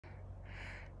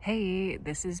Hey,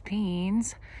 this is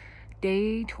Peens.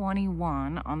 Day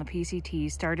 21 on the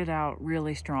PCT started out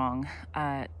really strong.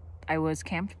 I was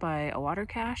camped by a water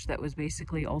cache that was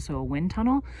basically also a wind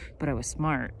tunnel, but I was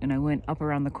smart and I went up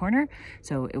around the corner,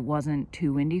 so it wasn't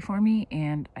too windy for me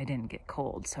and I didn't get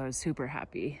cold, so I was super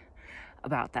happy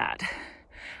about that.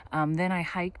 Then I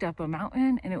hiked up a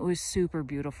mountain and it was super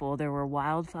beautiful. There were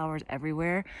wildflowers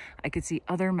everywhere. I could see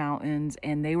other mountains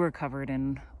and they were covered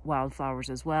in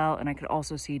wildflowers as well, and I could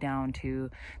also see down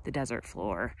to the desert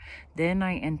floor. Then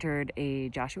I entered a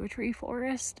Joshua tree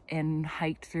forest and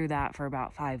hiked through that for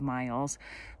about 5 miles.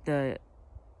 The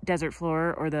desert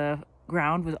floor, or the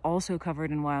ground, was also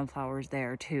covered in wildflowers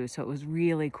there too, so it was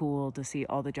really cool to see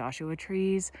all the Joshua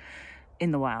trees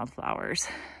in the wildflowers.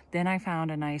 Then I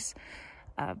found a nice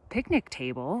picnic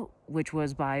table, which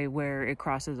was by where it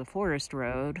crosses a forest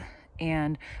road,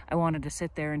 and I wanted to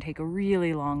sit there and take a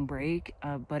really long break,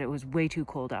 but it was way too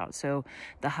cold out. So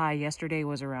the high yesterday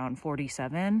was around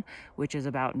 47, which is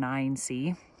about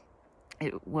 9°C.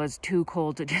 It was too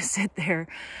cold to just sit there,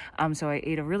 so I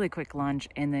ate a really quick lunch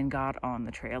and then got on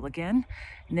the trail again.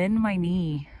 And then my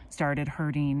knee started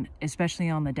hurting,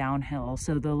 especially on the downhill,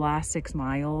 so the last 6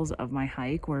 miles of my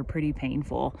hike were pretty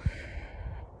painful.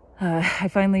 I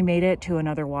finally made it to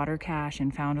another water cache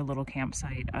and found a little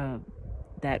campsite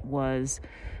that was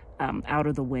out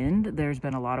of the wind. There's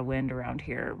been a lot of wind around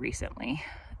here recently.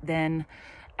 Then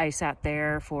I sat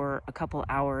there for a couple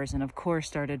hours and of course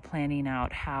started planning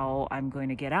out how I'm going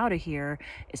to get out of here,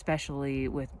 especially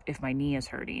if my knee is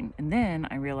hurting. And then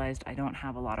I realized I don't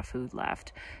have a lot of food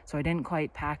left, so I didn't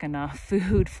quite pack enough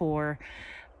food for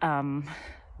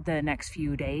the next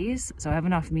few days. So I have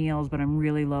enough meals, but I'm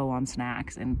really low on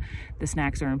snacks, and the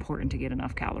snacks are important to get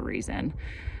enough calories in.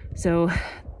 So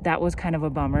that was kind of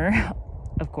a bummer,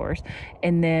 of course.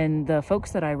 And then the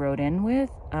folks that I rode in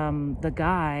with, the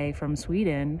guy from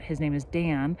Sweden, his name is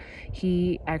Dan,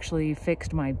 he actually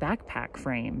fixed my backpack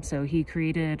frame. So he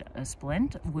created a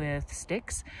splint with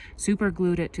sticks, super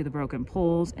glued it to the broken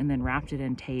poles, and then wrapped it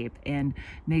in tape, and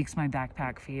makes my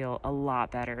backpack feel a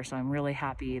lot better. So I'm really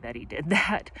happy that he did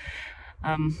that.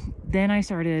 Then I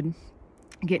started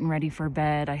getting ready for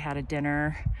bed. I had a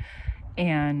dinner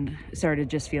and started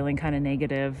just feeling kind of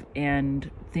negative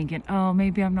and thinking, oh,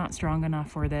 maybe I'm not strong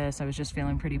enough for this. I was just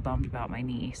feeling pretty bummed about my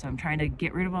knee. So I'm trying to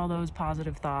get rid of all those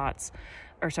negative thoughts,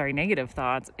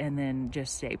 and then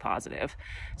just stay positive.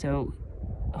 So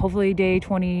hopefully day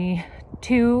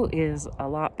 22 is a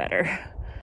lot better.